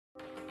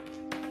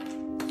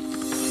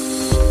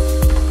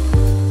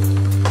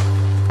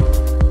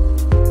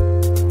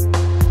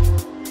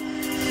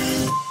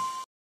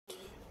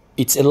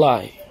It's a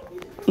lie.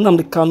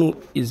 Nnamdi Kanu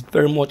is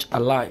very much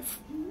alive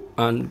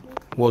and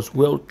was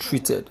well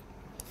treated.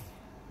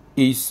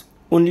 He's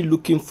only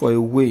looking for a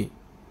way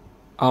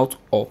out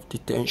of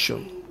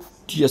detention.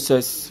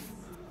 DSS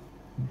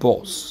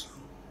boss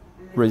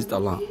raised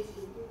alarm.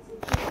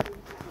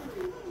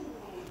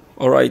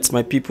 Alright,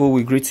 my people,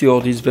 we greet you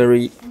all this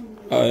very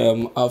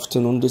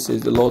afternoon. This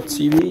is the Lord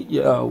TV.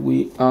 Yeah,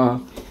 we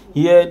are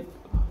here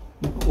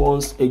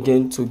once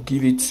again to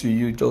give it to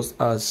you just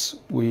as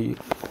we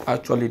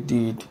actually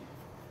did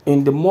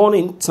in the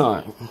morning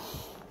time.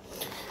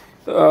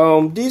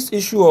 This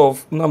issue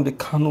of Nnamdi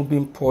Kanu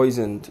being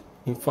poisoned,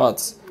 in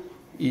fact,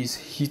 is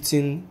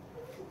hitting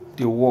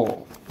the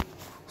wall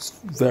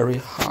very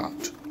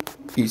hard.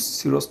 It's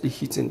seriously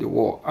hitting the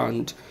wall,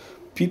 and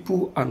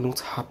people are not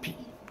happy.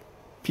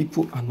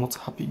 People are not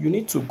happy. You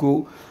need to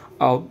go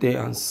out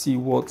there and see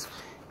what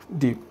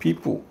the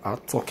people are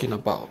talking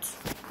about.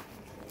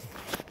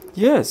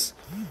 Yes,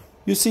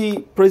 you see,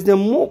 President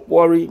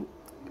Buhari,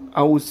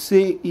 I would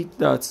say it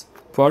that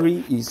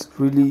Buhari is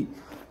really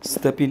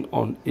stepping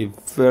on a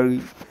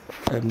very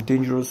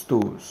dangerous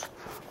toes.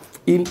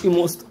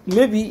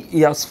 Maybe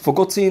he has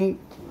forgotten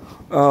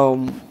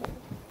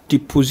the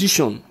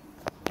position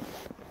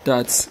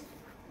that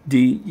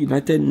the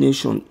United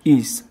Nations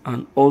is,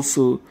 and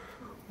also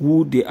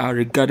who they are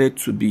regarded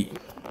to be.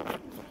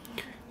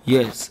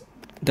 Yes,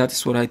 that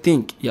is what I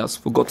think he has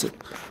forgotten.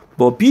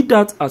 But be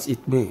that as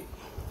it may,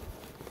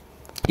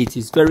 it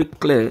is very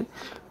clear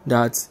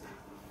that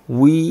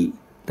Mazi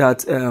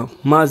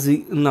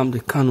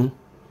Nnamdi Kanu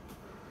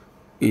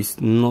is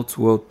not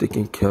well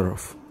taken care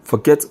of.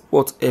 Forget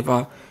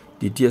whatever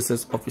the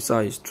DSS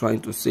officer is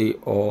trying to say,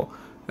 or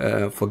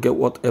forget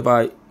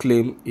whatever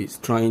claim is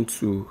trying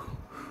to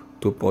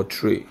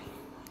portray.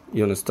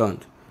 You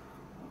understand?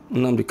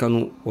 Nnamdi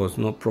Kanu was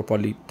not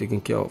properly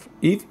taken care of.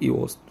 If he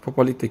was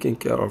properly taken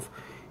care of,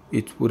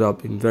 it would have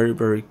been very,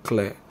 very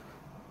clear.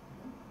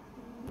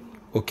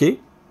 Okay?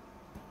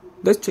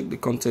 Let's check the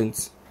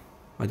content,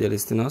 my dear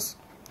listeners.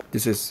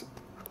 This is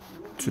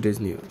today's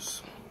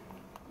news.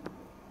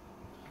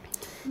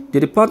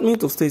 The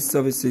Department of State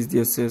Services,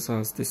 DSS,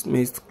 has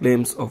dismissed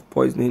claims of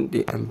poisoning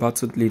the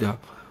embattled leader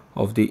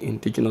of the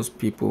indigenous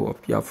people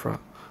of Biafra,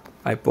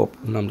 IPOB,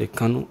 Nnamdi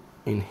Kanu,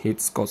 in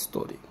his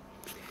custody.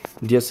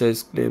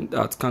 DSS claimed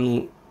that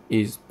Kanu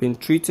is being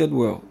treated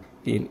well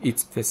in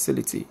its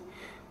facility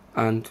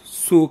and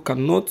so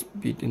cannot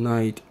be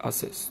denied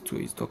access to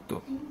his doctor.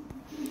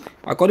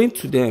 According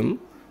to them,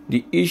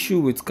 the issue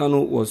with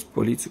Kanu was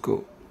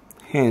political.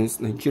 Hence,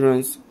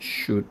 Nigerians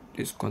should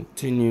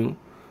discontinue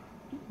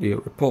the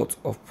report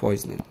of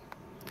poisoning.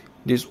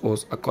 This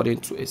was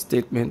according to a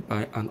statement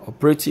by an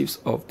operative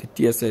of the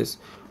DSS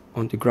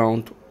on the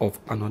ground of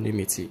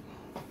anonymity.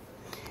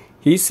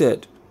 He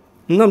said,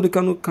 Nnamdi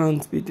Kanu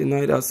can't be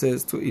denied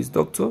access to his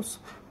doctors,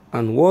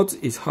 and what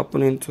is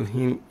happening to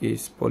him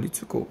is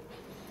political.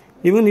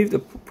 Even if the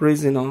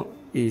prisoner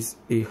is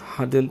a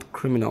hardened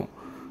criminal,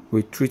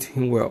 we treat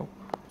him well.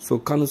 So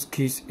Kanu's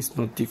case is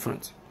not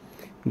different.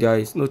 There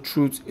is no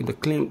truth in the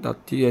claim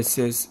that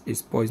DSS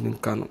is poisoning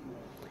Kanu.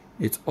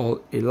 It's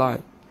all a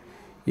lie.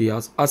 He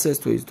has access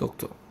to his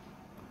doctor.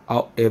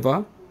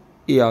 However,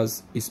 he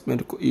has his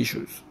medical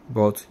issues,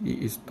 but he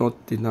is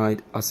not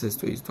denied access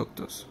to his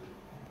doctors.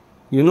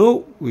 You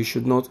know, we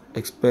should not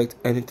expect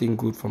anything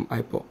good from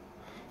IPOB.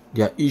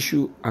 Their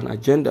issue and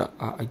agenda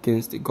are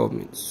against the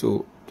government,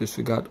 so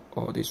disregard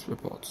all these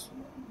reports.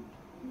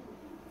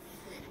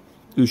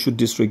 You should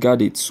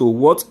disregard it. So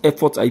what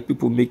efforts are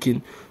people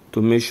making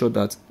to make sure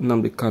that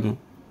Nnamdi Kanu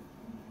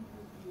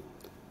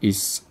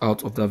is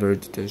out of that very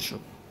detention?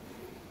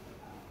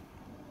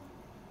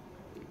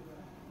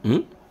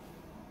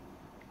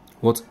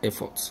 What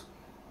efforts?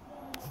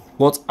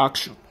 What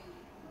action?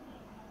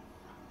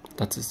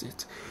 That is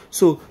it.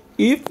 So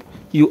if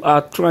you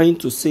are trying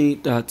to say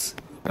that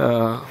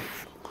the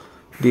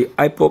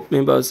IPOB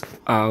members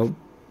are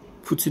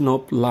putting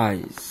up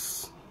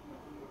lies,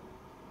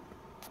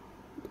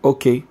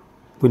 okay,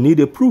 we need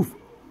a proof.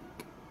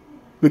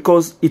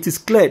 Because it is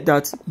clear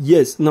that,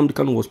 yes, Nnamdi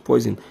Kanu was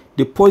poisoned.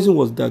 The poison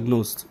was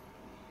diagnosed.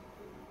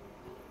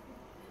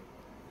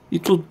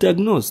 It was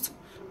diagnosed.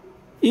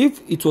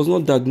 If it was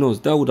not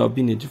diagnosed, that would have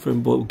been a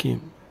different ball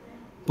game.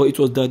 But it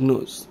was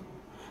diagnosed.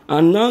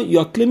 And now you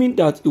are claiming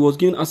that he was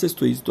given access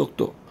to his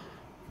doctor,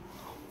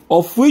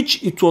 of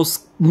which it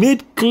was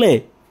made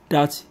clear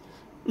that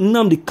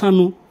Nnamdi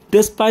Kanu,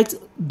 despite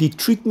the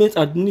treatment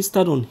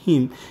administered on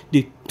him,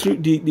 the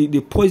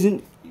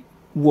poison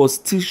was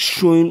still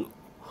showing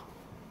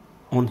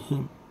on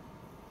him.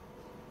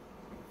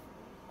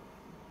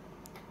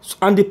 So,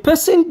 and the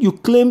person you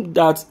claim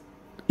that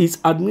is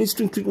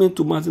administering treatment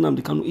to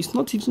Nnamdi Kanu is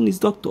not even his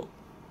doctor.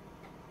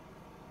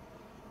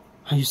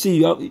 And you say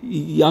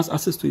he has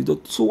access to his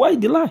doctor. So why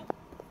the lie?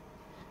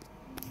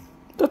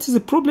 That is the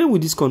problem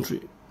with this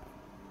country.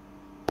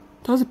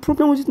 That's the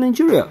problem with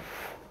Nigeria.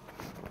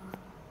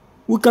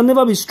 We can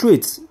never be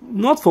straight.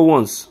 Not for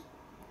once.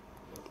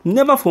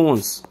 Never for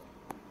once.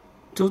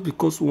 Just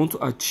because we want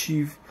to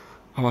achieve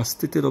our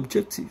stated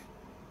objective.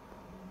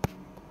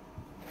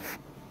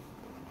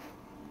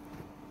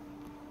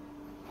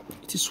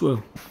 It is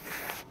well.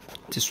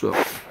 It is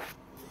well.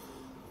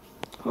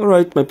 All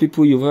right, my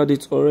people, you've heard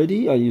it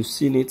already and you've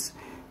seen it.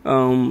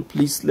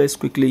 Please, let's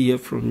quickly hear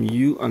from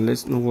you and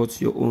let's know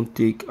what's your own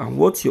take and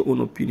what's your own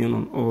opinion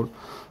on all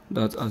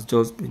that has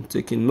just been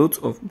taken note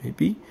of.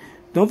 Maybe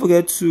don't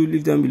forget to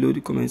leave them below the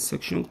comment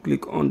section.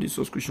 Click on the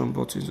subscription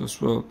buttons as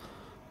well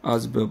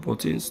as bell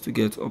buttons to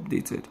get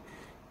updated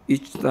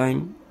each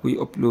time we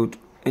upload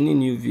any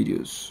new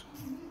videos.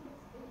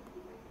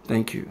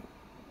 Thank you.